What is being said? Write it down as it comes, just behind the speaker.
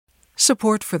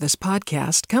Support for this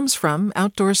podcast comes from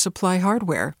Outdoor Supply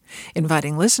Hardware,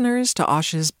 inviting listeners to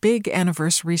Osh's big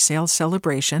anniversary sale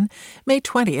celebration, May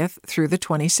 20th through the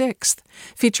 26th,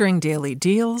 featuring daily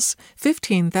deals,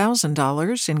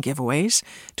 $15,000 in giveaways,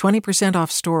 20% off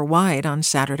store-wide on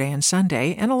Saturday and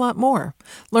Sunday, and a lot more.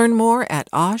 Learn more at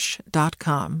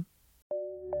osh.com.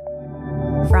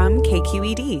 From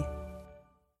KQED.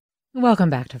 Welcome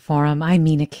back to Forum. I'm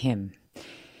Mina Kim.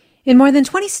 In more than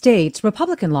 20 states,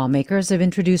 Republican lawmakers have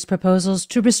introduced proposals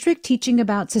to restrict teaching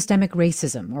about systemic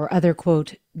racism or other,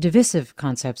 quote, divisive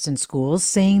concepts in schools,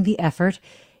 saying the effort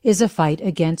is a fight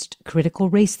against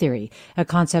critical race theory, a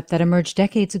concept that emerged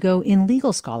decades ago in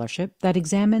legal scholarship that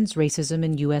examines racism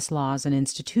in U.S. laws and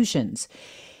institutions.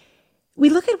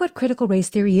 We look at what critical race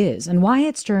theory is and why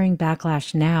it's stirring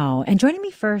backlash now. And joining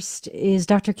me first is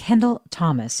Dr. Kendall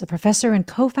Thomas, a professor and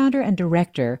co-founder and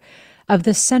director of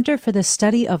the Center for the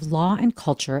Study of Law and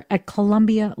Culture at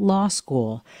Columbia Law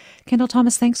School. Kendall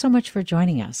Thomas, thanks so much for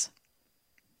joining us.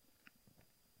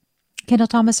 Kendall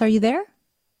Thomas, are you there?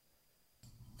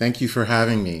 Thank you for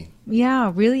having me.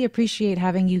 Yeah, really appreciate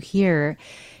having you here.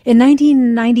 In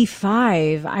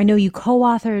 1995, I know you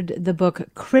co-authored the book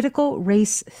Critical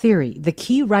Race Theory, the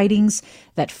key writings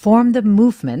that formed the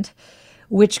movement,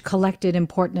 which collected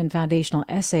important and foundational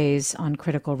essays on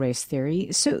critical race theory.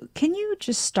 So can you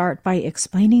just start by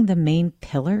explaining the main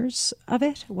pillars of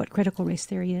it, what critical race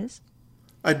theory is?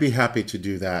 I'd be happy to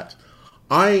do that.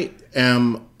 I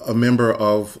am a member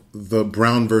of the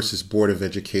Brown versus Board of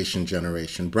Education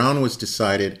generation. Brown was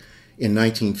decided in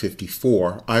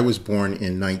 1954. I was born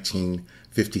in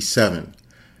 1957.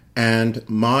 And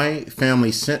my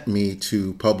family sent me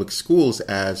to public schools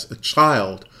as a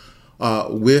child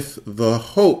with the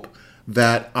hope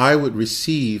that I would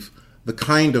receive the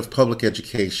kind of public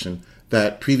education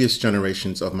that previous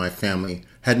generations of my family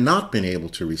had not been able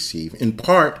to receive, in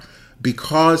part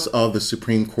because of the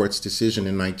Supreme Court's decision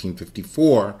in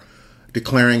 1954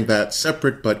 declaring that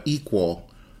separate but equal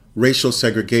racial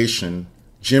segregation,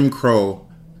 Jim Crow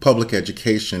public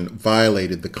education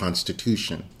violated the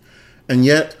Constitution. And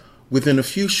yet, within a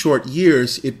few short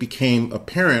years, it became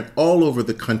apparent all over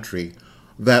the country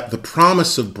that the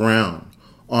promise of Brown,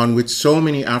 on which so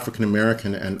many African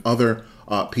American and other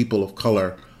people of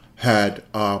color had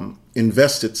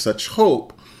invested such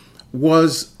hope,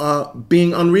 was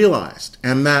being unrealized,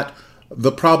 and that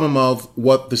the problem of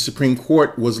what the Supreme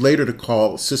Court was later to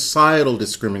call societal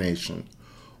discrimination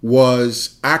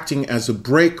was acting as a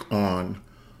brake on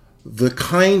the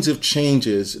kinds of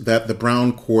changes that the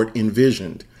Brown Court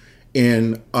envisioned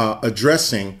in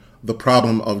addressing the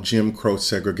problem of Jim Crow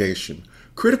segregation.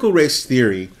 Critical race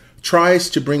theory tries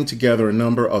to bring together a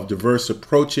number of diverse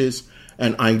approaches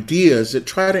and ideas that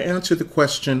try to answer the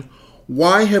question,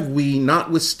 why have we,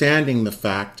 notwithstanding the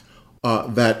fact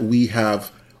that we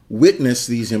have witnessed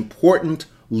these important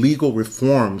legal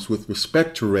reforms with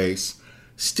respect to race,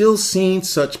 still seen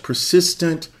such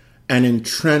persistent and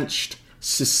entrenched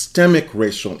systemic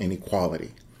racial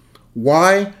inequality?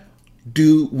 Why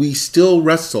do we still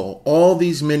wrestle all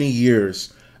these many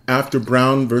years after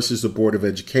Brown versus the Board of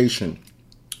Education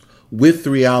with the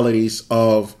realities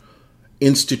of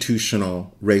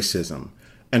institutional racism?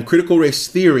 And critical race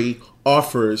theory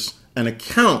offers an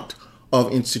account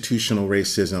of institutional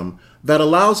racism that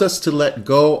allows us to let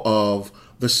go of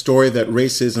the story that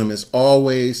racism is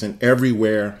always and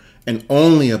everywhere and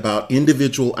only about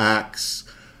individual acts,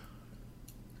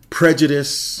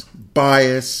 prejudice,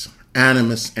 bias,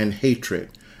 animus, and hatred,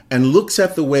 and looks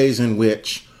at the ways in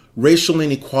which racial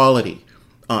inequality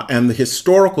and the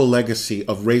historical legacy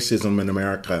of racism in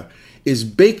America is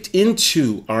baked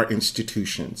into our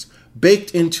institutions,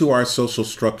 baked into our social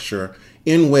structure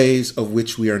in ways of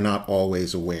which we are not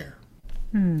always aware.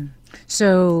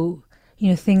 So,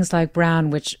 things like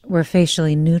Brown, which were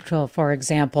facially neutral, for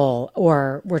example,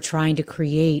 or were trying to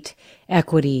create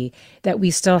equity, that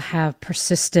we still have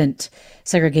persistent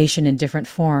segregation in different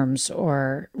forms,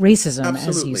 or racism,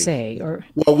 Absolutely. As you say.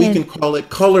 Well, we can call it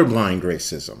colorblind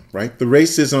racism, right? The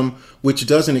racism which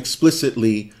doesn't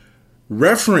explicitly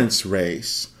reference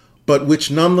race, but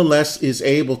which nonetheless is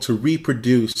able to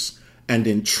reproduce and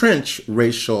entrench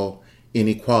racial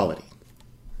inequality.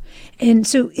 And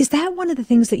so is that one of the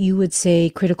things that you would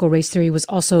say critical race theory was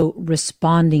also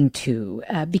responding to?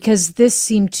 Because this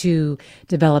seemed to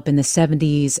develop in the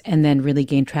 70s and then really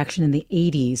gain traction in the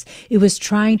 80s. It was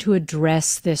trying to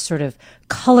address this sort of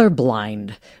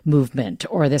colorblind movement,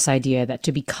 or this idea that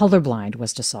to be colorblind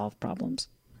was to solve problems.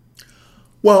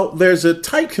 Well, there's a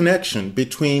tight connection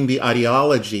between the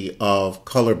ideology of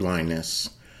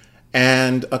colorblindness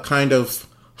and a kind of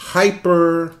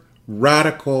hyper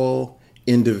radical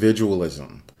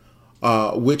individualism.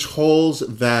 which holds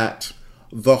that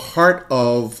the heart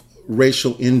of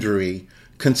racial injury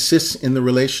consists in the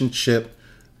relationship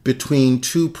between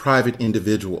two private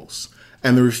individuals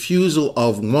and the refusal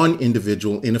of one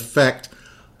individual, in effect,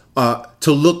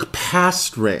 to look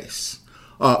past race.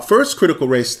 First, critical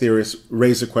race theorists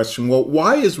raise the question, well,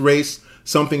 why is race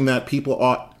something that people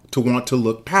ought to want to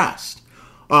look past?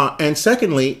 And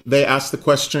secondly, they ask the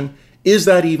question, is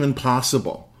that even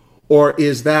possible? Or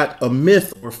is that a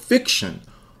myth or fiction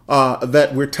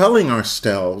that we're telling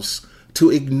ourselves to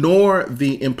ignore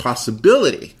the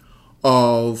impossibility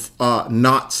of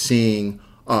not seeing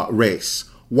race?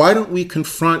 Why don't we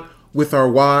confront with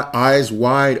our eyes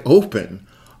wide open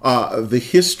the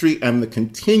history and the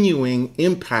continuing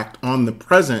impact on the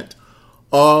present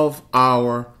of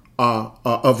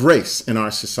of race in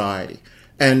our society?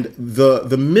 And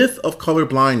the myth of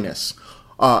colorblindness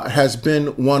has been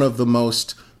one of the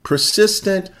most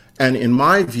persistent and, in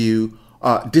my view,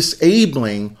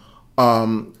 disabling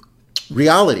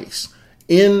realities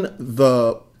in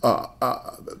the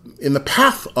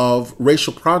path of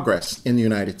racial progress in the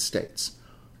United States.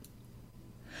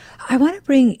 I want to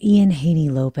bring Ian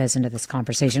Haney-Lopez into this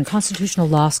conversation, constitutional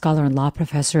law scholar and law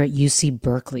professor at UC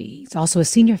Berkeley. He's also a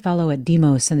senior fellow at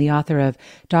Demos and the author of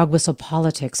Dog Whistle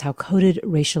Politics, How Coded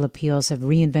Racial Appeals Have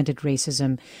Reinvented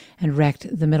Racism and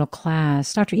Wrecked the Middle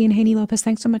Class. Dr. Ian Haney-Lopez,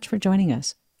 thanks so much for joining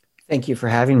us. Thank you for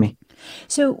having me.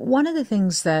 So one of the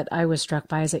things that I was struck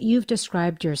by is that you've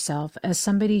described yourself as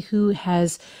somebody who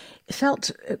has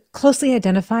felt closely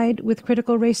identified with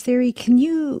critical race theory. Can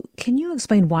you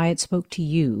explain why it spoke to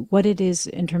you, what it is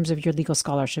in terms of your legal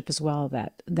scholarship as well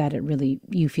that it really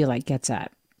you feel like gets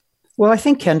at? Well, I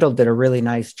think Kendall did a really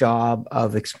nice job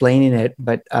of explaining it,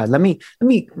 but let me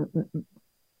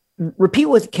repeat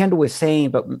what Kendall was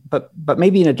saying, but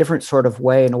maybe in a different sort of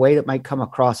way, in a way that might come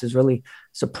across as really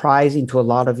surprising to a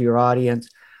lot of your audience.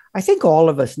 I think all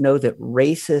of us know that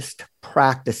racist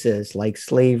practices like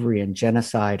slavery and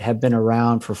genocide have been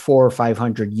around for 400 or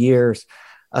 500 years,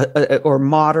 or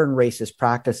modern racist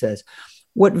practices.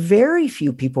 What very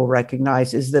few people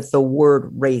recognize is that the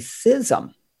word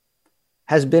racism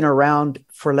has been around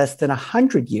for less than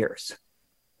 100 years.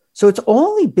 So it's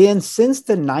only been since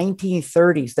the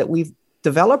 1930s that we've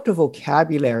developed a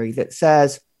vocabulary that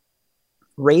says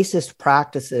racist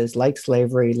practices like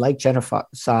slavery, like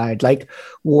genocide, like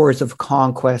wars of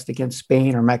conquest against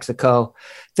Spain or Mexico,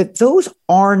 that those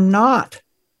are not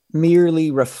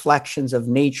merely reflections of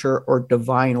nature or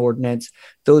divine ordinance.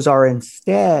 Those are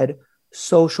instead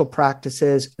social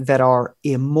practices that are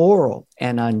immoral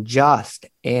and unjust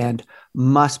and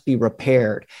must be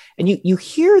repaired. And you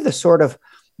hear the sort of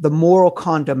the moral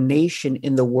condemnation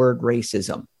in the word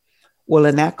racism. Well,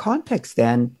 in that context,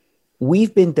 then,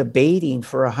 we've been debating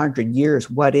for 100 years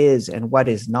what is and what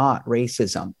is not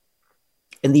racism.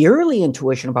 And the early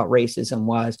intuition about racism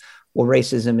was, well,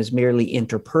 racism is merely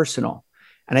interpersonal.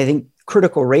 And I think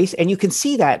critical race, and you can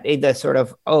see that in the sort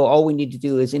of, all we need to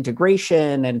do is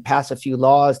integration and pass a few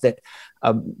laws that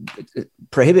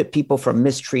prohibit people from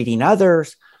mistreating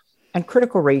others. And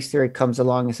critical race theory comes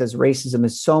along and says racism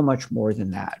is so much more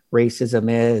than that.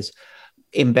 Racism is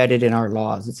embedded in our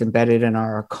laws. It's embedded in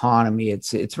our economy.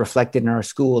 It's reflected in our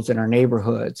schools, in our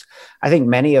neighborhoods. I think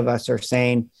many of us are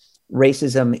saying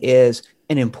racism is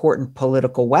an important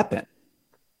political weapon.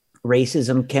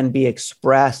 Racism can be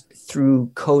expressed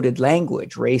through coded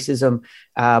language. Racism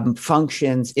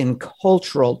functions in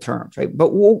cultural terms, right? But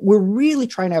we're really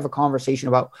trying to have a conversation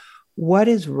about what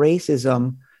is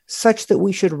racism such that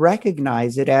we should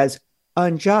recognize it as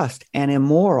unjust and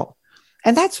immoral.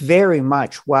 And that's very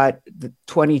much what the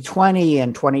 2020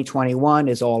 and 2021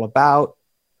 is all about,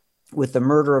 with the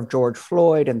murder of George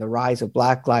Floyd and the rise of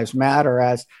Black Lives Matter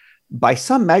as, by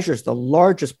some measures, the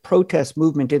largest protest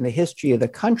movement in the history of the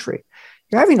country.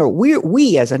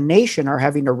 We as a nation are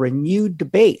having a renewed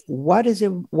debate. What is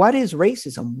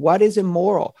racism? What is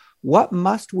immoral? What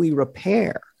must we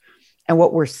repair? And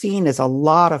what we're seeing is a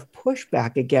lot of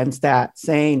pushback against that,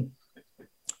 saying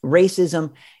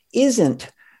racism isn't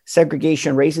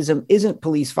segregation, racism isn't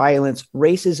police violence,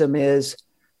 racism is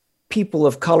people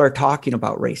of color talking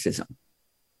about racism.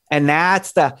 And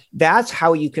that's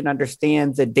how you can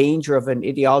understand the danger of an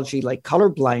ideology like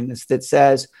colorblindness that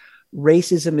says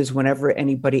racism is whenever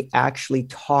anybody actually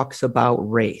talks about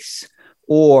race,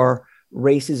 or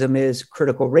racism is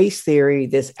critical race theory,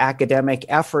 this academic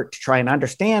effort to try and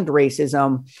understand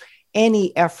racism.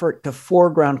 Any effort to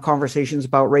foreground conversations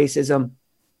about racism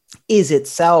is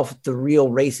itself the real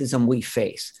racism we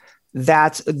face.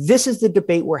 This is the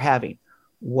debate we're having.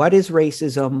 What is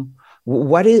racism?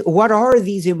 What are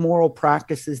these immoral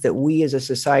practices that we as a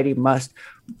society must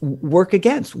work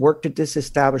against, work to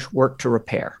disestablish, work to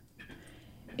repair?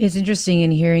 It's interesting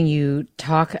in hearing you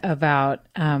talk about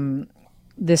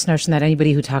this notion that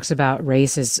anybody who talks about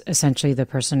race is essentially the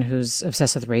person who's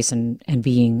obsessed with race and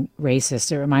being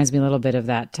racist. It reminds me a little bit of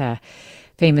that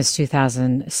famous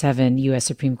 2007 U.S.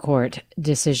 Supreme Court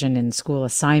decision in school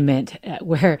assignment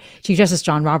where Chief Justice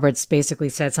John Roberts basically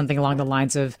said something along the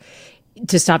lines of,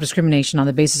 to stop discrimination on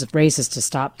the basis of race is to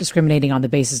stop discriminating on the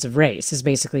basis of race, is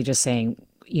basically just saying,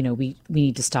 we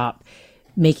need to stop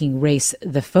making race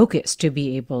the focus to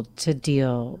be able to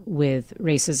deal with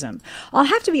racism. I'll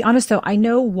have to be honest, though. I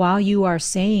know while you are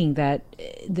saying that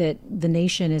the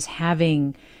nation is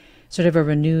having sort of a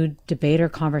renewed debate or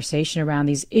conversation around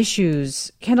these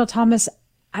issues, Kendall Thomas,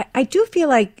 I do feel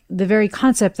like the very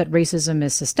concept that racism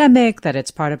is systemic, that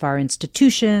it's part of our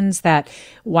institutions, that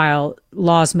while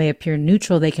laws may appear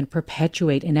neutral, they can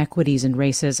perpetuate inequities and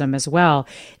racism as well.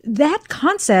 That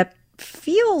concept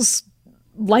feels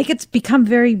like it's become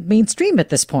very mainstream at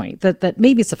this point, that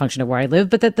maybe it's a function of where I live,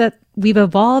 but that we've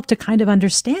evolved to kind of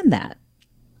understand that.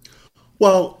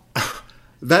 Well,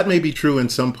 that may be true in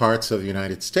some parts of the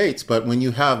United States, but when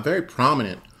you have very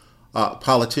prominent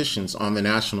politicians on the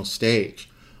national stage,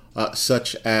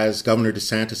 such as Governor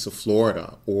DeSantis of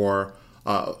Florida or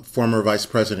former Vice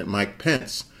President Mike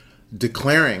Pence,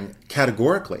 declaring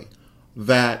categorically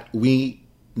that we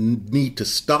need to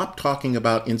stop talking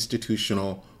about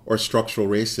institutional or structural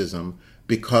racism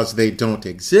because they don't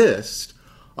exist,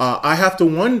 I have to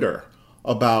wonder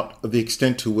about the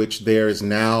extent to which there is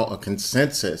now a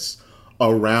consensus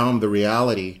around the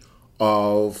reality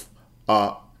of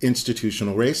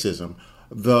institutional racism.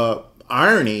 The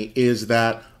irony is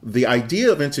that the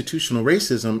idea of institutional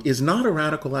racism is not a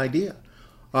radical idea.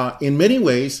 In many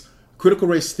ways, critical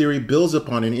race theory builds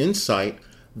upon an insight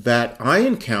that I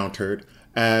encountered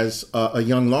as a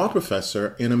young law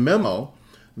professor in a memo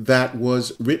that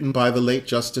was written by the late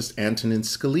Justice Antonin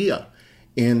Scalia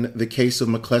in the case of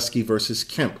McCleskey versus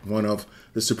Kemp, one of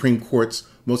the Supreme Court's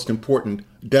most important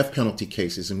death penalty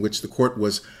cases, in which the court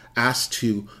was asked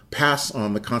to pass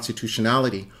on the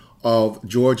constitutionality of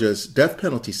Georgia's death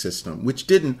penalty system, which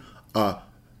didn't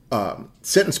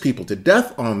sentence people to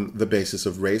death on the basis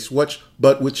of race,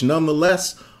 but which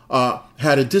nonetheless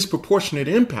had a disproportionate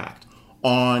impact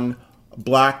on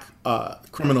Black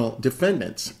criminal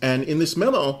defendants. And in this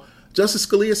memo, Justice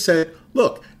Scalia said,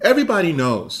 look, everybody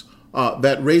knows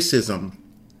that racism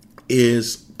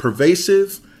is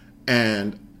pervasive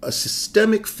and a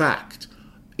systemic fact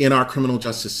in our criminal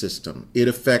justice system. It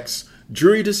affects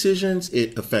jury decisions.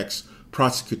 It affects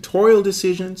prosecutorial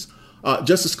decisions.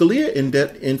 Justice Scalia,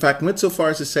 in fact, went so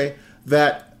far as to say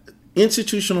that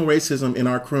institutional racism in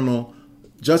our criminal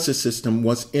justice system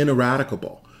was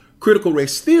ineradicable. Critical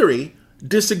race theory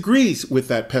disagrees with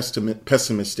that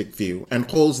pessimistic view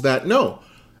and holds that no,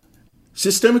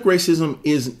 systemic racism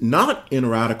is not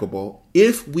ineradicable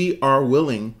if we are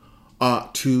willing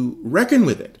to reckon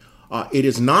with it. It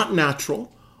is not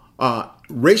natural.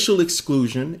 Racial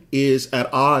exclusion is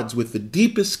at odds with the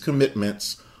deepest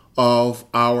commitments of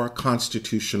our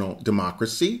constitutional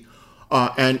democracy.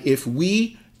 And if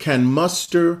we can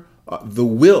muster the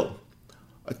will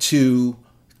to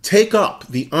take up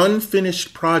the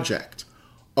unfinished project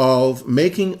of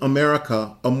making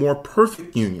America a more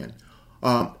perfect union,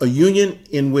 a union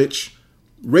in which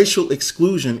racial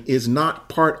exclusion is not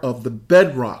part of the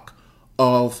bedrock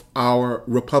of our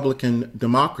Republican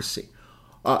democracy,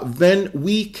 then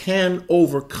we can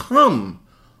overcome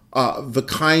the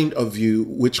kind of view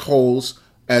which holds,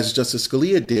 as Justice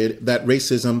Scalia did, that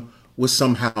racism was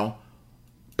somehow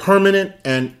permanent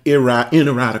and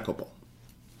ineradicable.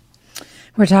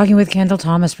 We're talking with Kendall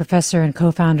Thomas, professor and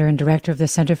co-founder and director of the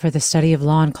Center for the Study of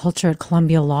Law and Culture at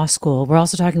Columbia Law School. We're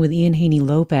also talking with Ian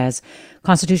Haney-Lopez,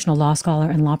 constitutional law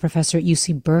scholar and law professor at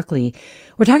UC Berkeley.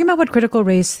 We're talking about what critical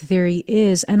race theory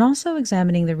is and also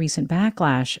examining the recent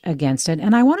backlash against it.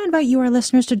 And I want to invite you, our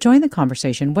listeners, to join the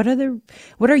conversation. What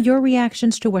are your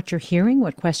reactions to what you're hearing?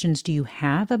 What questions do you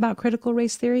have about critical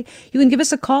race theory? You can give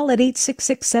us a call at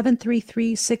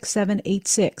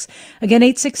 866-733-6786. Again,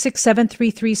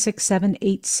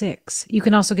 866-733-6786. You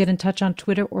can also get in touch on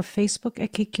Twitter or Facebook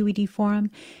at KQED Forum.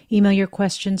 Email your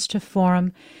questions to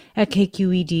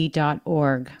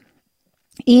forum@kqed.org.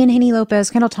 Ian Haney-Lopez,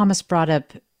 Kendall Thomas brought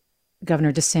up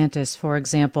Governor DeSantis, for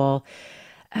example.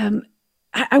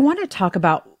 I want to talk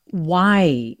about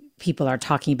why people are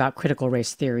talking about critical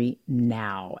race theory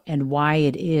now and why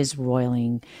it is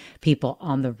roiling people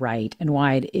on the right and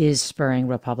why it is spurring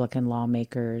Republican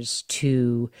lawmakers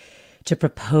to to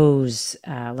propose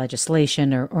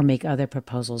legislation or make other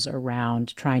proposals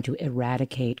around trying to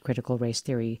eradicate critical race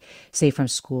theory, say from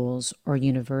schools or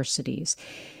universities.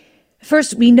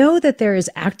 First, we know that there is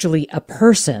actually a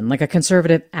person, like a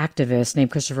conservative activist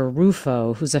named Christopher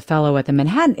Rufo, who's a fellow at the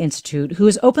Manhattan Institute, who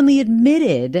has openly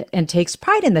admitted and takes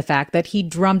pride in the fact that he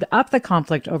drummed up the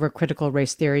conflict over critical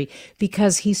race theory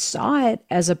because he saw it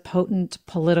as a potent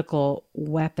political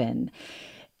weapon.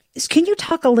 Can you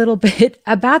talk a little bit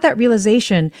about that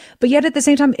realization, but yet at the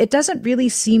same time, it doesn't really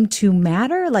seem to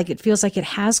matter? Like it feels like it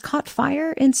has caught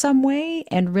fire in some way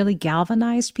and really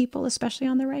galvanized people, especially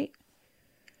on the right?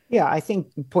 Yeah, I think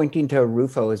pointing to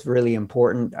Rufo is really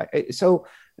important. So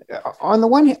on the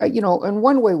one, in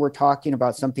one way, we're talking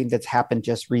about something that's happened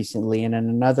just recently. And in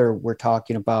another, we're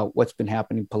talking about what's been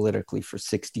happening politically for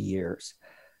 60 years.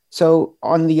 So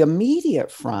on the immediate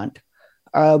front,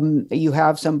 you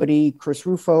have somebody, Chris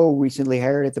Rufo, recently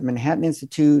hired at the Manhattan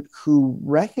Institute, who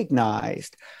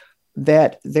recognized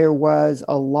that there was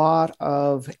a lot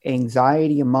of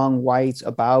anxiety among whites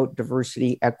about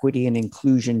diversity, equity, and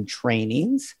inclusion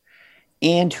trainings,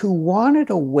 and who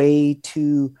wanted a way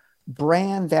to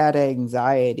brand that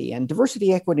anxiety. And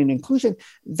diversity, equity, and inclusion,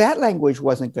 that language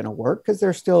wasn't going to work because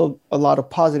there's still a lot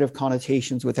of positive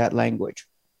connotations with that language.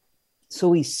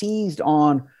 So he seized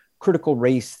on critical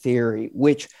race theory,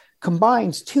 which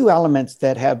combines two elements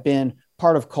that have been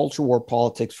part of culture war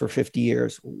politics for 50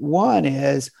 years. One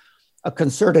is a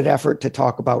concerted effort to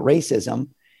talk about racism,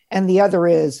 and the other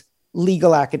is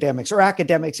legal academics or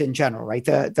academics in general, right?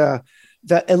 The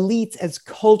elites as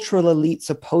cultural elites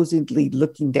supposedly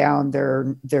looking down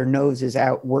their noses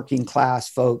at working class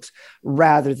folks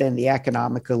rather than the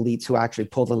economic elites who actually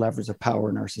pull the levers of power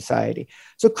in our society.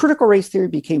 So critical race theory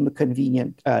became a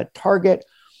convenient target.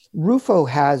 Rufo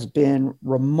has been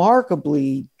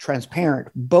remarkably transparent,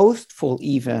 boastful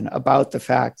even about the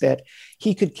fact that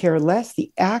he could care less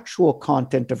the actual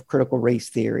content of critical race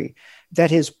theory, that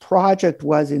his project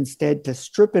was instead to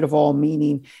strip it of all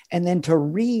meaning and then to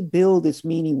rebuild its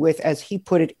meaning with, as he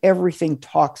put it, everything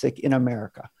toxic in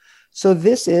America. So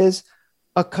this is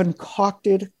a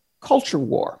concocted culture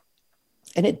war.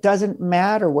 And it doesn't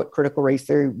matter what critical race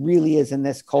theory really is in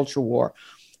this culture war.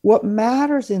 What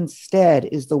matters instead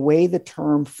is the way the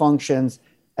term functions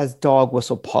as dog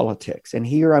whistle politics. And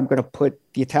here I'm going to put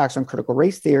the attacks on critical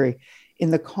race theory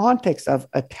in the context of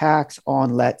attacks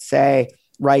on, let's say,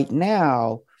 right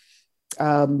now,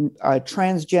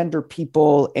 transgender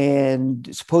people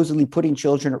and supposedly putting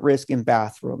children at risk in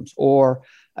bathrooms, or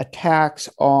attacks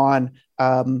on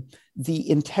the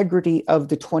integrity of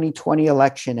the 2020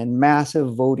 election and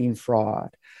massive voting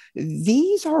fraud.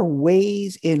 These are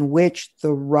ways in which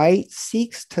the right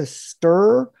seeks to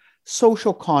stir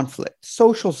social conflict,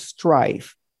 social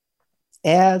strife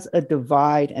as a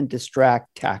divide and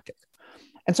distract tactic.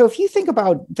 And so if you think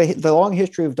about the long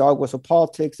history of dog whistle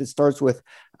politics, it starts with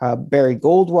Barry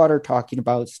Goldwater talking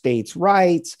about states'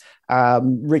 rights,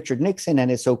 Richard Nixon and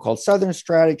his so-called Southern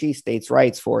strategy, states'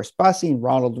 rights, forced busing.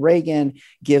 Ronald Reagan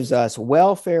gives us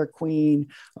welfare queen,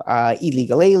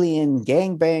 illegal alien,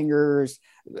 gangbangers,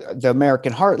 the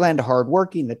American heartland, the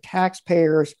hardworking, the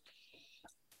taxpayers.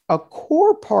 A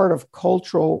core part of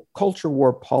culture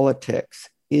war politics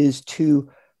is to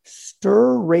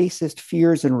stir racist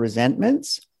fears and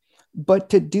resentments, but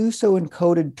to do so in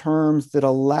coded terms that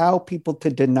allow people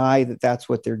to deny that that's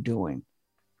what they're doing.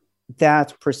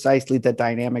 That's precisely the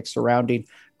dynamic surrounding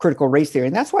critical race theory.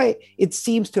 And that's why it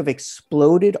seems to have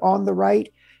exploded on the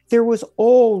right. There was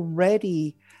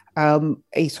already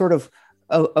a sort of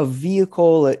a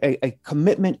vehicle, a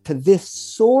commitment to this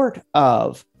sort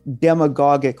of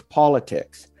demagogic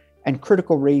politics. And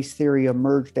critical race theory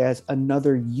emerged as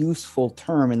another useful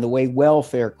term in the way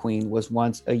welfare queen was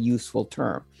once a useful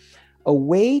term. A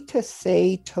way to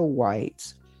say to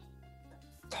whites,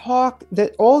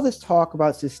 that all this talk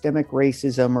about systemic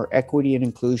racism or equity and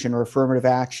inclusion or affirmative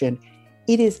action,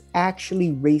 it is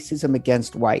actually racism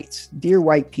against whites. Dear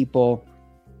white people,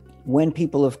 when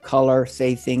people of color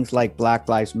say things like Black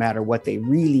Lives Matter, what they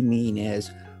really mean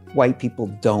is white people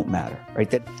don't matter, right?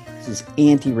 That this is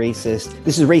anti-racist.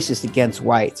 This is racist against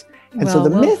whites. And so the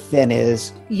myth then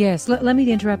is... Yes, let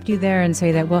me interrupt you there and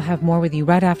say that we'll have more with you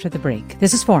right after the break.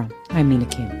 This is Forum. I'm Mina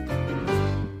Kim.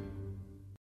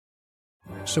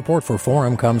 Support for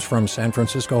Forum comes from San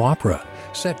Francisco Opera.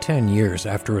 Set 10 years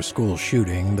after a school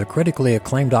shooting, the critically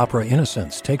acclaimed opera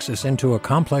Innocence takes us into a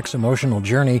complex emotional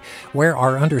journey where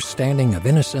our understanding of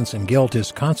innocence and guilt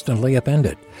is constantly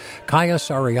upended. Kaya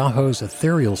Sariaho's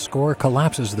ethereal score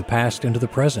collapses the past into the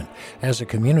present as a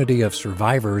community of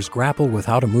survivors grapple with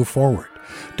how to move forward.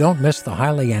 Don't miss the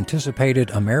highly anticipated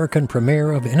American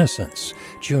premiere of Innocence.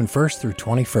 June 1st through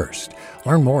 21st.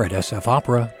 Learn more at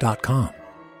sfopera.com.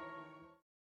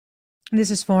 This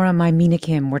is Forum. I'm Mina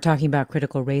Kim. We're talking about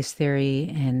critical race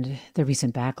theory and the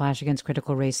recent backlash against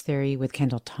critical race theory with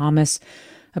Kendall Thomas,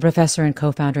 a professor and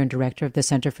co-founder and director of the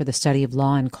Center for the Study of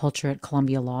Law and Culture at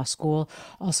Columbia Law School,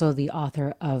 also the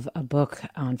author of a book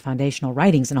on foundational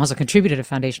writings and also contributed to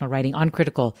foundational writing on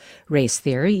critical race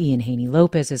theory. Ian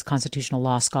Haney-Lopez is constitutional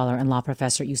law scholar and law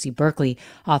professor at UC Berkeley,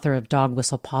 author of Dog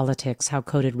Whistle Politics, How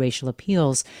Coded Racial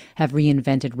Appeals Have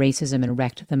Reinvented Racism and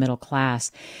Wrecked the Middle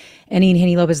Class. And Ian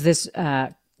Haney-Lopez, this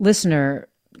listener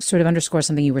sort of underscore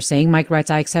something you were saying. Mike writes,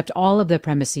 I accept all of the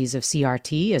premises of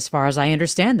CRT as far as I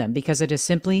understand them, because it is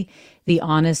simply the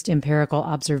honest empirical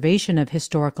observation of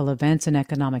historical events and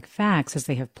economic facts as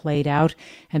they have played out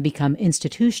and become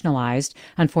institutionalized.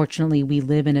 Unfortunately, we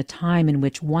live in a time in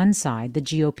which one side, the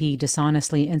GOP,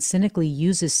 dishonestly and cynically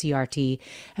uses CRT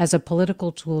as a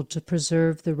political tool to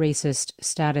preserve the racist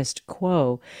status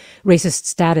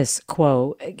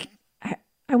quo.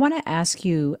 I want to ask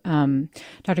you,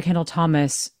 Dr. Kendall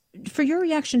Thomas, for your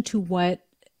reaction to what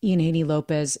Ian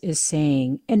Haney-Lopez is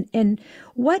saying and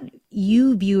what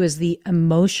you view as the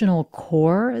emotional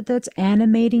core that's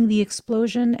animating the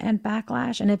explosion and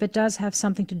backlash, and if it does have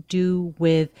something to do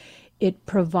with it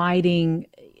providing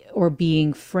or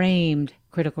being framed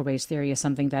critical race theory as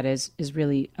something that is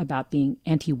really about being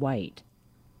anti-white.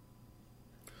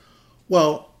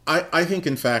 Well, I think,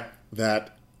 in fact,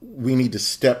 that we need to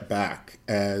step back,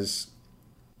 as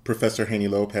Professor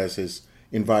Haney-Lopez has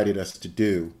invited us to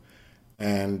do,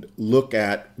 and look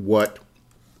at what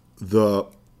the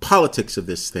politics of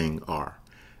this thing are.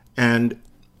 And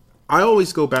I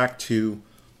always go back to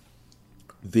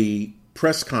the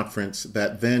press conference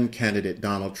that then candidate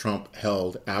Donald Trump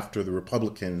held after the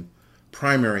Republican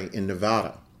primary in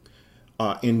Nevada,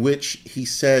 in which he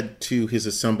said to his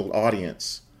assembled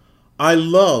audience, I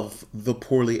love the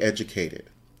poorly educated.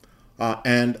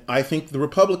 And I think the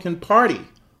Republican Party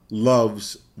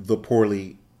loves the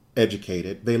poorly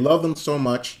educated. They love them so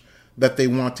much that they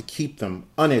want to keep them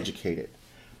uneducated.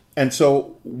 And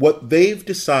so what they've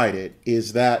decided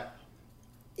is that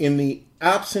in the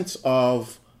absence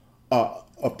of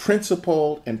a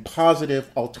principled and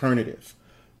positive alternative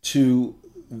to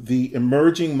the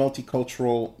emerging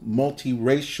multicultural,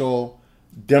 multiracial,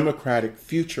 democratic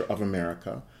future of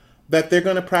America, that they're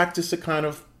going to practice a kind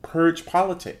of purge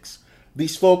politics.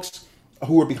 These folks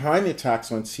who are behind the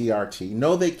attacks on CRT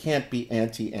know they can't be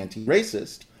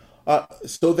anti-racist,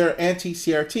 so they're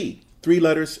anti-CRT, three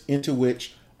letters into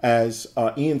which, as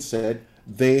Ian said,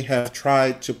 they have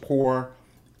tried to pour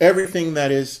everything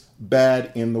that is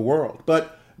bad in the world.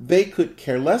 But they could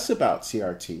care less about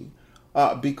CRT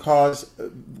because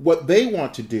what they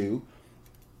want to do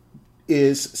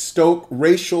is stoke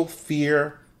racial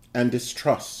fear and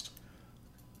distrust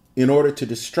in order to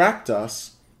distract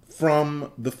us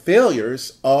from the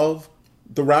failures of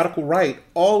the radical right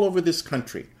all over this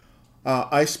country.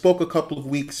 I spoke a couple of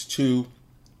weeks to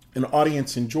an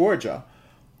audience in Georgia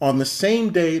on the same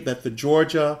day that the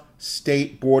Georgia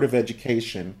State Board of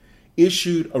Education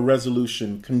issued a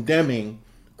resolution condemning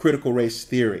critical race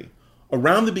theory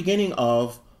around the beginning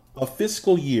of a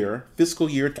fiscal year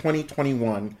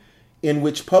 2021, in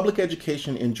which public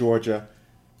education in Georgia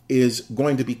is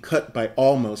going to be cut by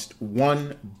almost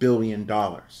 $1 billion.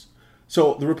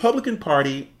 So the Republican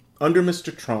Party under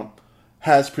Mr. Trump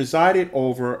has presided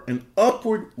over an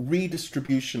upward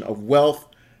redistribution of wealth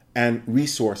and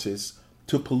resources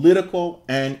to political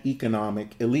and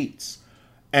economic elites.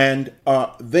 And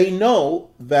they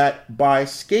know that by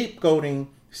scapegoating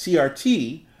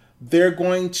CRT, they're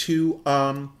going to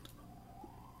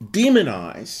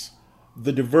demonize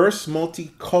the diverse,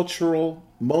 multicultural,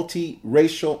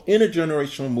 multiracial,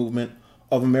 intergenerational movement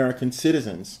of American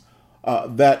citizens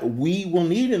that we will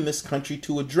need in this country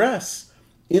to address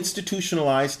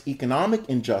institutionalized economic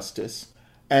injustice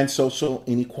and social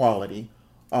inequality,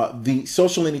 the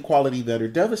social inequality that are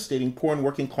devastating poor and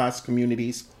working class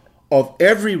communities of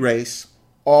every race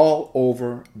all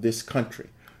over this country.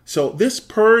 So this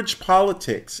purge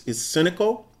politics is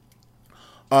cynical,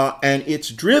 and it's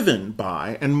driven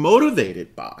by and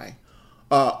motivated by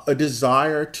a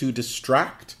desire to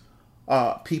distract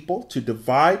people, to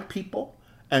divide people,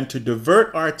 and to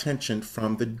divert our attention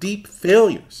from the deep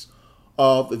failures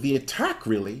of the attack,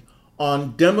 really,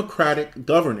 on democratic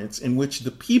governance, in which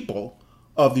the people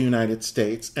of the United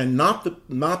States, and not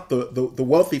the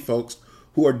wealthy folks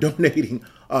who are donating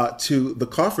to the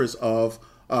coffers of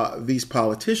these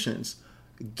politicians,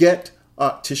 get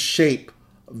to shape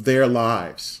their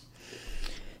lives.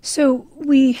 So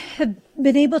we have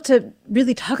been able to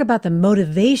really talk about the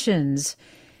motivations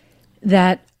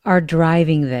that are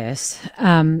driving this.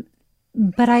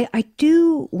 But I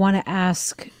do want to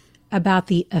ask about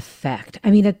the effect.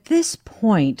 I mean, at this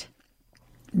point,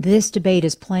 this debate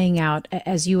is playing out,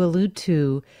 as you allude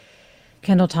to,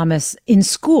 Kendall Thomas, in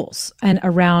schools and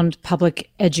around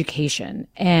public education.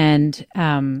 And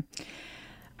I'm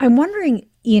wondering,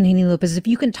 Ian Haney-Lopez, if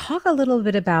you can talk a little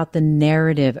bit about the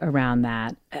narrative around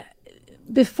that.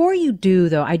 Before you do,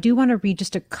 though, I do want to read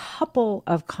just a couple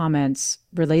of comments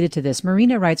related to this.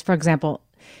 Marina writes, for example,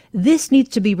 "This needs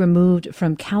to be removed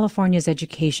from California's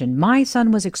education. My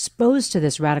son was exposed to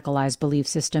this radicalized belief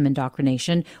system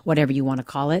indoctrination, whatever you want to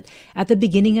call it, at the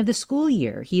beginning of the school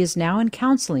year. He is now in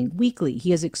counseling weekly.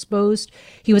 He was exposed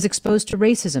to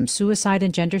racism, suicide,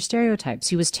 and gender stereotypes.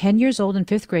 He was 10 years old in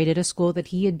 5th grade at a school that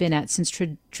he had been at since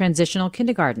transitional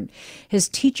kindergarten. His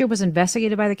teacher was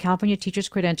investigated by the California Teachers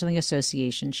Credentialing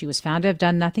Association. She was found to have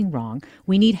done nothing wrong.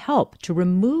 We need help to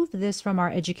remove this from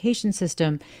our education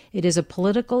system. It is a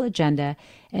political agenda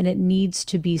and it needs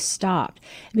to be stopped."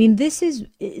 I mean, this is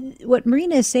what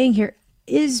Marina is saying here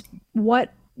is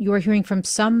what you're hearing from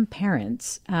some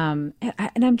parents. And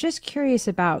I'm just curious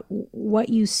about what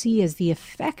you see as the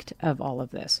effect of all of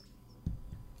this.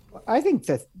 I think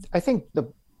the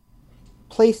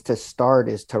place to start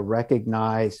is to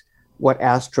recognize what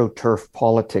AstroTurf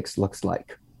politics looks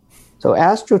like. So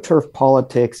AstroTurf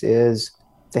politics is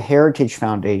the Heritage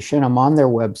Foundation. I'm on their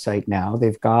website now.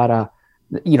 They've got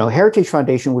Heritage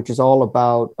Foundation, which is all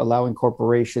about allowing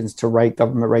corporations to write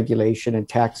government regulation and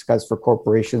tax cuts for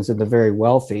corporations and the very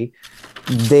wealthy.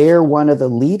 They're one of the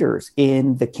leaders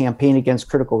in the campaign against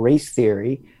critical race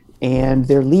theory. And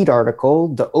their lead article,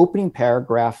 the opening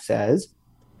paragraph says,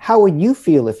 "How would you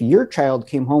feel if your child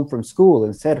came home from school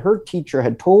and said her teacher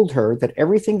had told her that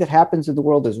everything that happens in the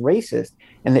world is racist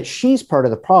and that she's part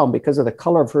of the problem because of the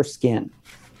color of her skin?"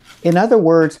 In other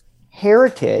words,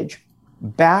 Heritage,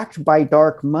 backed by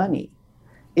dark money,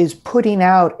 is putting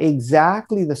out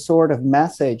exactly the sort of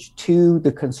message to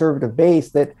the conservative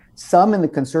base that some in the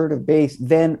conservative base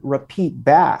then repeat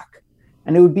back.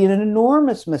 And it would be an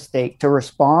enormous mistake to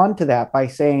respond to that by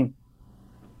saying,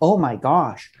 "Oh my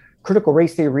gosh, critical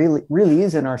race theory really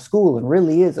is in our school and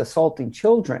really is assaulting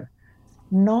children."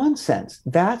 Nonsense.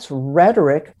 That's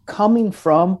rhetoric coming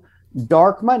from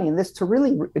dark money. And this to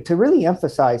really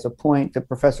emphasize a point that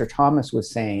Professor Thomas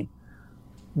was saying.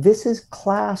 This is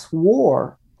class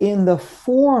war in the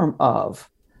form of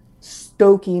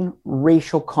stoking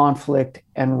racial conflict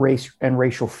and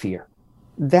racial fear.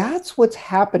 That's what's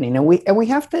happening, and we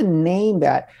have to name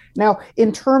that. Now,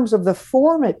 in terms of the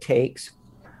form it takes,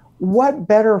 what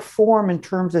better form in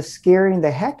terms of scaring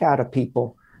the heck out of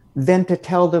people than to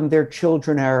tell them their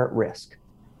children are at risk?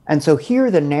 And so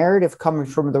here the narrative coming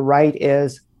from the right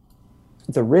is,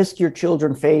 the risk your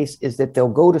children face is that they'll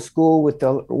go to school with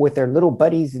their little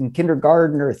buddies in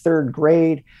kindergarten or 3rd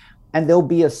grade, and they'll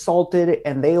be assaulted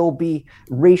and they'll be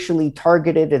racially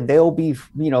targeted and they'll be,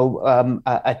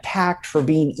 attacked for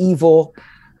being evil.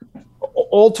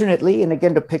 Alternately, and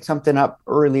again, to pick something up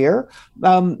earlier,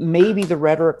 maybe the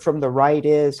rhetoric from the right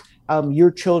is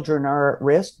your children are at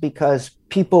risk because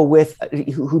people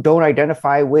who don't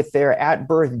identify with their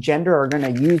at-birth gender are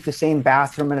going to use the same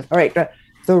bathroom. And all right.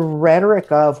 The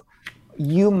rhetoric of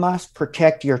you must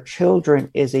protect your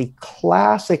children is a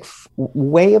classic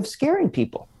way of scaring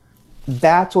people.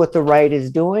 That's what the right is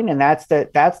doing, and that's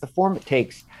the form it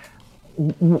takes.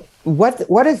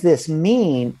 What does this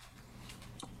mean?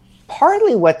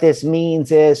 Partly what this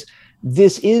means is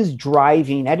this is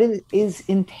driving, and it is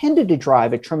intended to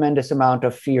drive a tremendous amount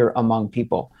of fear among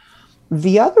people.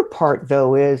 The other part,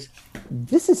 though, is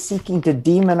this is seeking to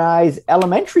demonize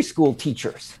elementary school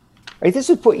teachers. Right?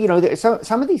 This is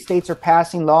some of these states are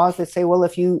passing laws that say, well,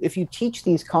 if you teach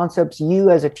these concepts, you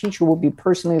as a teacher will be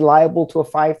personally liable to a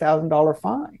 $5,000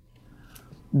 fine.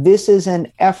 This is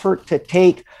an effort to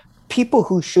take people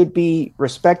who should be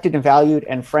respected and valued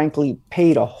and frankly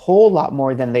paid a whole lot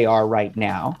more than they are right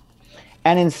now,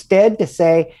 and instead to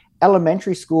say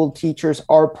elementary school teachers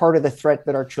are part of the threat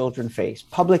that our children face.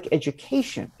 Public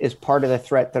education is part of the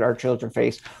threat that our children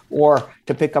face. Or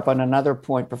to pick up on another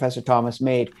point Professor Thomas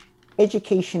made,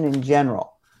 education in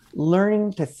general,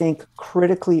 learning to think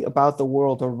critically about the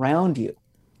world around you,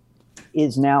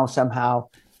 is now somehow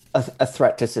a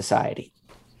threat to society.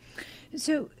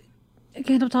 So,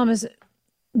 Kendall Thomas,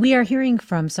 we are hearing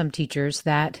from some teachers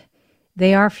that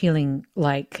they are feeling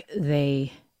like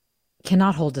they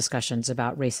cannot hold discussions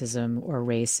about racism or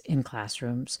race in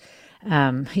classrooms.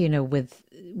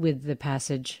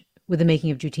 With the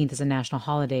making of Juneteenth as a national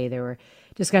holiday, there were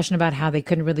discussion about how they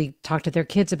couldn't really talk to their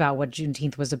kids about what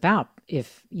Juneteenth was about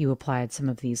if you applied some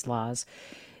of these laws.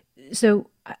 So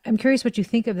I'm curious what you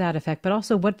think of that effect, but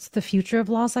also what's the future of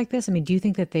laws like this? I mean, do you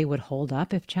think that they would hold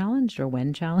up if challenged or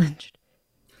when challenged?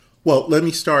 Well, let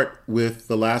me start with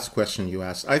the last question you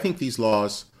asked. I think these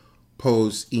laws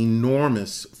pose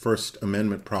enormous First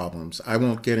Amendment problems. I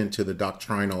won't get into the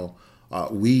doctrinal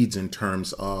weeds in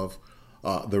terms of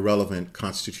the relevant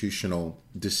constitutional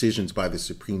decisions by the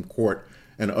Supreme Court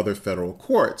and other federal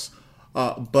courts.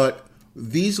 But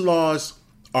these laws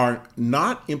are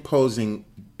not imposing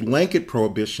blanket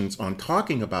prohibitions on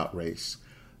talking about race.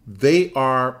 They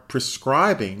are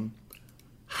prescribing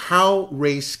how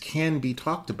race can be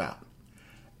talked about.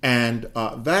 And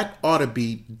that ought to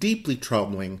be deeply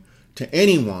troubling to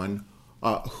anyone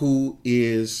who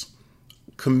is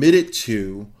committed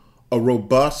to a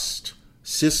robust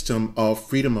system of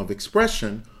freedom of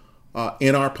expression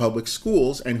in our public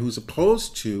schools, and who's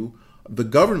opposed to the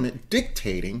government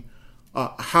dictating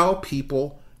how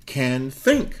people can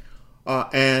think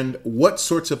and what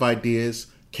sorts of ideas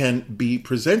can be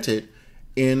presented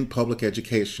in public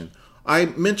education. I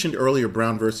mentioned earlier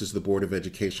Brown versus the Board of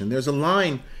Education. There's a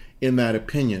line in that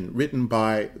opinion written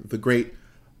by the great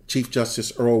Chief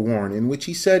Justice Earl Warren, in which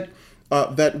he said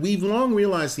that we've long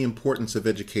realized the importance of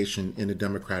education in a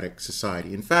democratic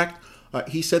society. In fact,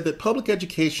 he said that public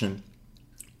education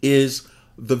is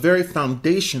the very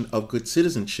foundation of good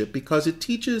citizenship because it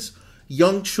teaches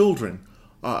young children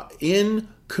in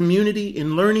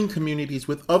learning communities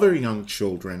with other young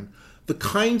children, the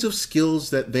kinds of skills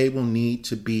that they will need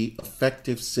to be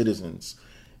effective citizens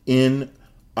in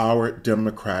our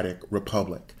democratic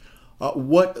republic.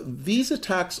 What these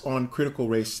attacks on critical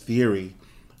race theory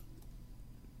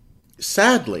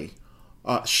sadly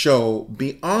show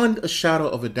beyond a shadow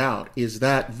of a doubt is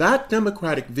that that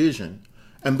democratic vision,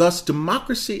 and thus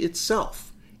democracy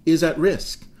itself, is at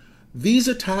risk. These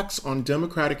attacks on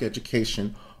democratic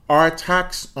education are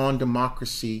attacks on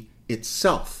democracy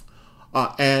itself.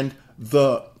 And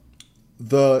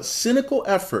the cynical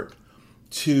effort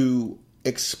to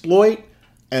exploit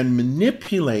and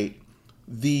manipulate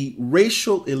the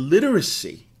racial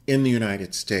illiteracy in the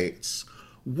United States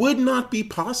would not be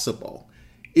possible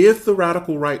if the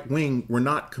radical right wing were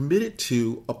not committed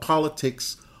to a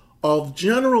politics of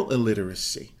general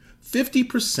illiteracy.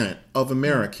 50% of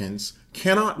Americans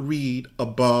cannot read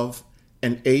above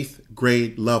an 8th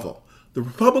grade level. The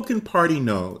Republican Party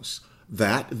knows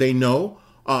that. They know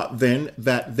then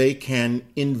that they can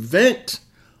invent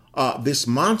this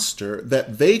monster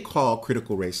that they call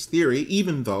critical race theory,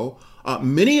 even though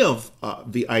many of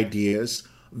the ideas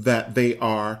that they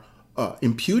are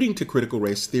imputing to critical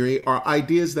race theory are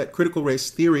ideas that critical race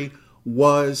theory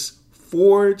was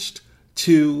forged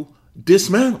to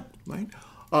dismantle, right?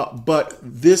 But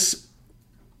this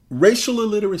racial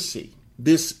illiteracy,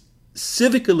 this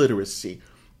civic illiteracy,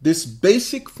 this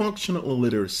basic functional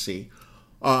illiteracy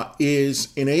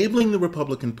is enabling the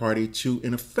Republican Party to,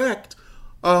 in effect,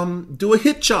 do a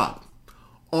hit job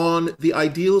on the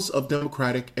ideals of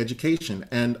democratic education.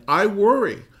 And I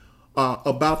worry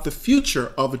about the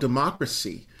future of a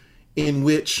democracy in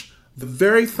which the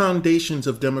very foundations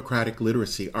of democratic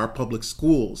literacy, our public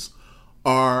schools,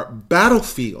 are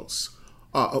battlefields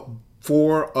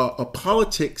for a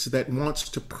politics that wants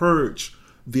to purge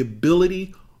the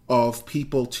ability of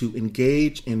people to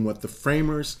engage in what the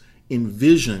framers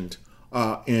envisioned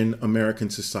in American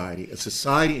society, a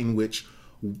society in which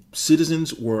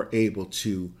citizens were able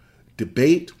to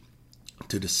debate,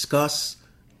 to discuss,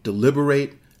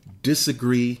 deliberate,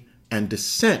 disagree, and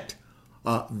dissent.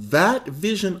 That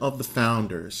vision of the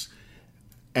founders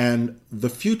and the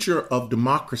future of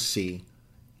democracy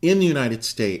in the United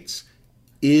States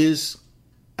is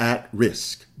at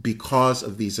risk because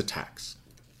of these attacks.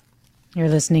 You're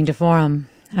listening to Forum.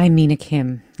 I'm Mina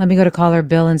Kim. Let me go to caller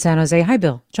Bill in San Jose. Hi,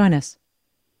 Bill. Join us.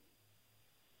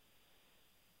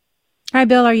 Hi,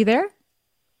 Bill. Are you there?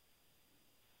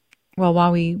 Well,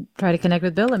 while we try to connect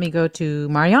with Bill, let me go to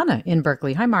Mariana in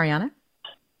Berkeley. Hi, Mariana.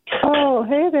 Oh,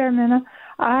 hey there, Mina.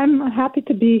 I'm happy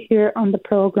to be here on the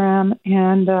program,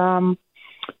 and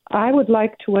I would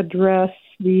like to address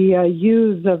the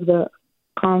use of the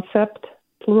concept,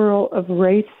 plural, of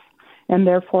race and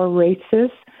therefore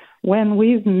races, when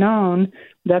we've known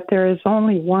that there is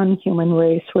only one human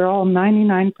race. We're all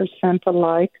 99%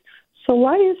 alike. So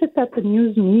why is it that the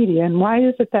news media, and why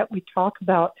is it that we talk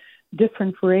about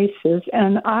different races?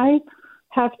 And I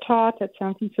have taught at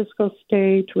San Francisco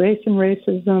State race and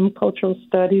racism, cultural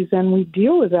studies, and we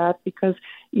deal with that because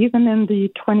even in the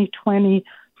 2020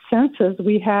 census,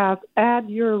 we have add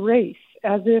your race,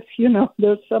 as if,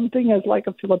 there's something as like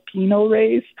a Filipino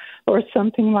race or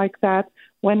something like that,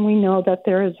 when we know that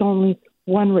there is only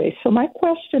one race. So my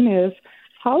question is,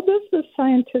 how does the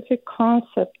scientific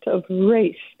concept of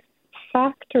race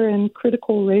factor in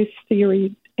critical race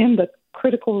theory in the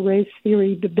critical race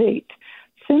theory debate?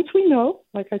 Since we know,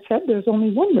 like I said, there's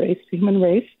only one race, the human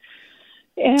race.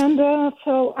 And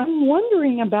so I'm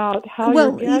wondering about how...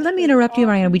 Well, let me interrupt you,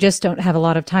 Mariana. We just don't have a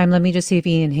lot of time. Let me just see if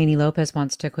Ian Haney-Lopez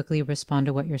wants to quickly respond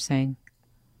to what you're saying.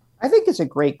 I think it's a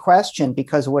great question,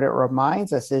 because what it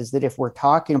reminds us is that if we're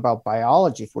talking about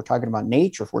biology, if we're talking about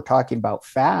nature, if we're talking about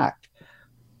fact,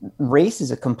 race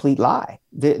is a complete lie.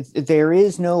 There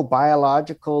is no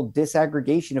biological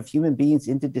disaggregation of human beings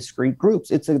into discrete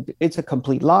groups. It's a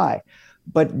complete lie.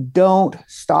 But don't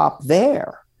stop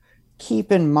there.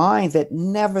 Keep in mind that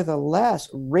nevertheless,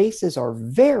 races are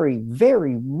very,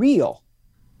 very real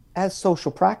as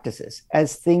social practices,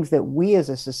 as things that we as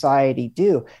a society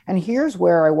do. And here's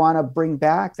where I want to bring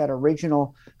back that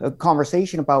original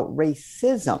conversation about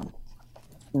racism.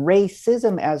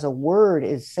 Racism as a word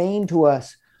is saying to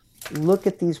us, look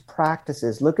at these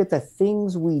practices, look at the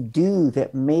things we do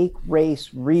that make race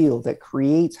real, that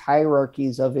creates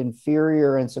hierarchies of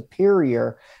inferior and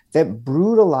superior, that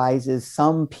brutalizes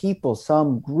some people,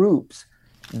 some groups.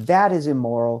 That is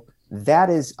immoral, that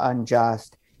is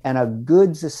unjust, and a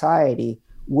good society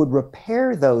would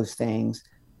repair those things,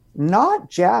 not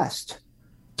just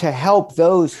to help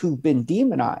those who've been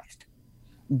demonized,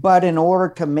 but in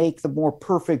order to make the more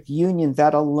perfect union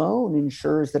that alone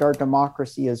ensures that our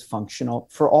democracy is functional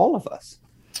for all of us.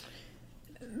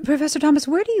 Professor Thomas,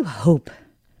 where do you hope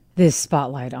this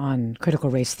spotlight on critical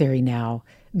race theory now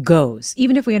goes?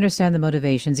 Even if we understand the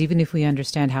motivations, even if we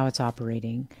understand how it's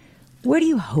operating, where do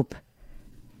you hope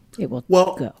it will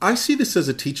go? I see this as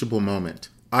a teachable moment.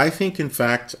 I think, in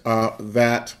fact,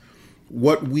 that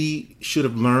what we should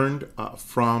have learned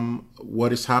from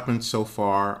what has happened so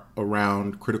far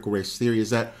around critical race theory is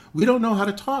that we don't know how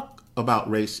to talk about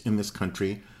race in this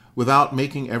country without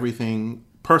making everything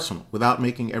personal, without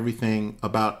making everything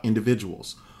about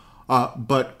individuals.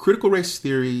 But critical race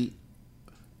theory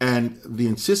and the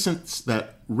insistence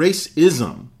that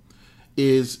racism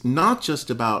is not just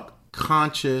about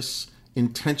conscious,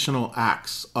 intentional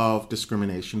acts of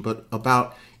discrimination, but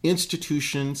about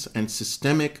institutions and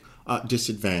systemic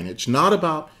disadvantage, not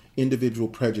about individual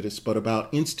prejudice, but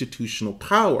about institutional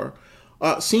power,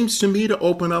 seems to me to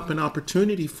open up an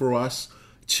opportunity for us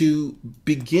to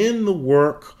begin the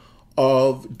work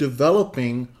of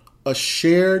developing a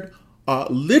shared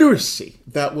literacy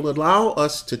that will allow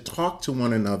us to talk to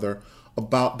one another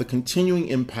about the continuing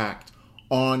impact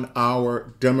on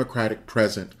our democratic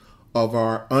present of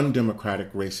our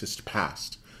undemocratic racist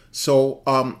past. So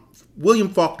William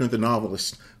Faulkner, the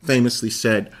novelist, famously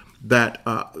said that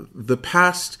the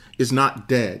past is not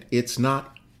dead. It's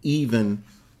not even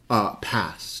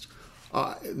past.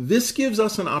 This gives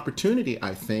us an opportunity,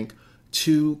 I think,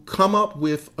 to come up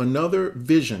with another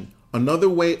vision, another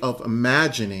way of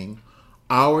imagining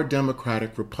our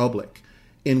democratic republic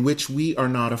in which we are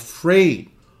not afraid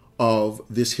of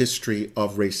this history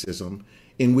of racism,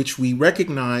 in which we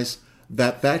recognize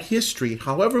that that history,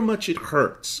 however much it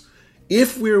hurts,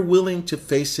 if we're willing to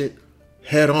face it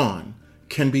head on,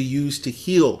 can be used to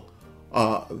heal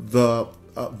the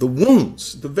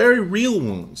wounds, the very real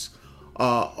wounds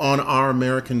on our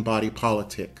American body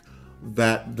politic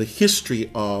that the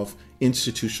history of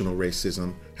institutional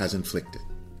racism has inflicted.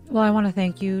 Well, I want to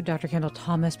thank you, Dr. Kendall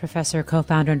Thomas, professor,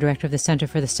 co-founder, and director of the Center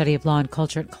for the Study of Law and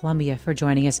Culture at Columbia, for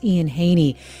joining us. Ian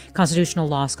Haney, constitutional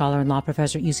law scholar and law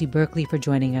professor at UC Berkeley, for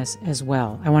joining us as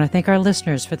well. I want to thank our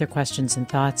listeners for their questions and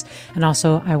thoughts. And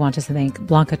also, I want to thank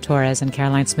Blanca Torres and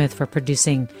Caroline Smith for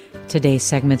producing today's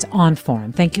segments on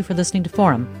Forum. Thank you for listening to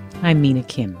Forum. I'm Mina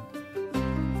Kim.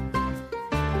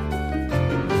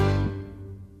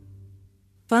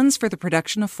 Funds for the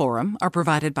production of Forum are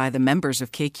provided by the members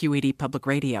of KQED Public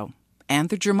Radio and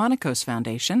the Germanicos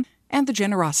Foundation and the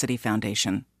Generosity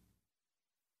Foundation.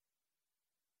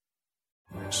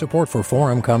 Support for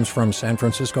Forum comes from San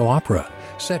Francisco Opera.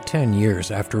 Set 10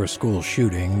 years after a school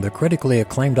shooting, the critically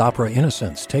acclaimed opera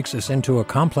Innocence takes us into a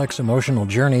complex emotional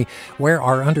journey where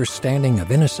our understanding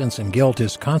of innocence and guilt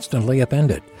is constantly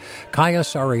upended. Kaya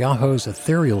Sariaho's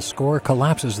ethereal score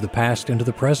collapses the past into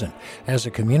the present as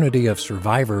a community of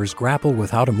survivors grapple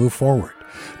with how to move forward.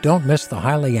 Don't miss the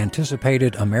highly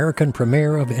anticipated American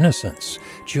premiere of Innocence,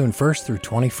 June 1st through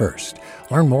 21st.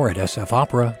 Learn more at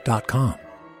sfopera.com.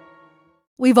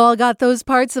 We've all got those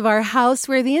parts of our house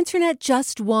where the internet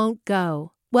just won't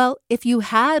go. Well, if you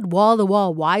had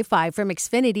wall-to-wall Wi-Fi from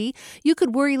Xfinity, you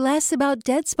could worry less about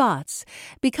dead spots.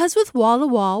 Because with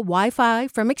wall-to-wall Wi-Fi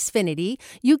from Xfinity,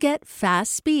 you get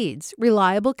fast speeds,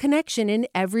 reliable connection in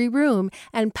every room,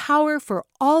 and power for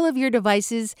all of your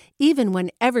devices, even when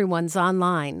everyone's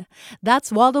online. That's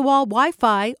wall-to-wall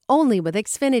Wi-Fi only with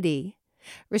Xfinity.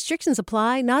 Restrictions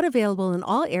apply, not available in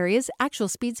all areas. Actual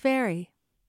speeds vary.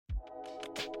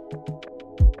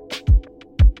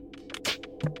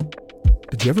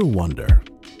 Did you ever wonder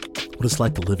what it's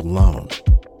like to live alone,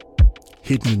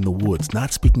 hidden in the woods,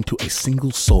 not speaking to a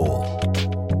single soul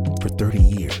for 30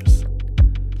 years?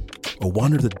 Or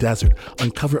wander the desert,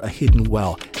 uncover a hidden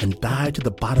well, and dive to the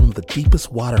bottom of the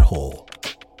deepest water hole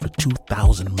for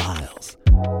 2,000 miles?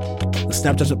 The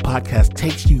Snap Judgment Podcast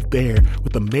takes you there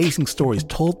with amazing stories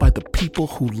told by the people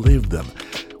who live them,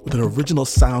 with an original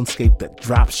soundscape that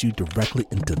drops you directly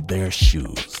into their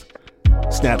shoes.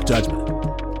 Snap Judgment.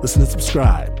 Listen and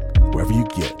subscribe wherever you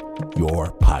get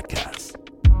your podcasts.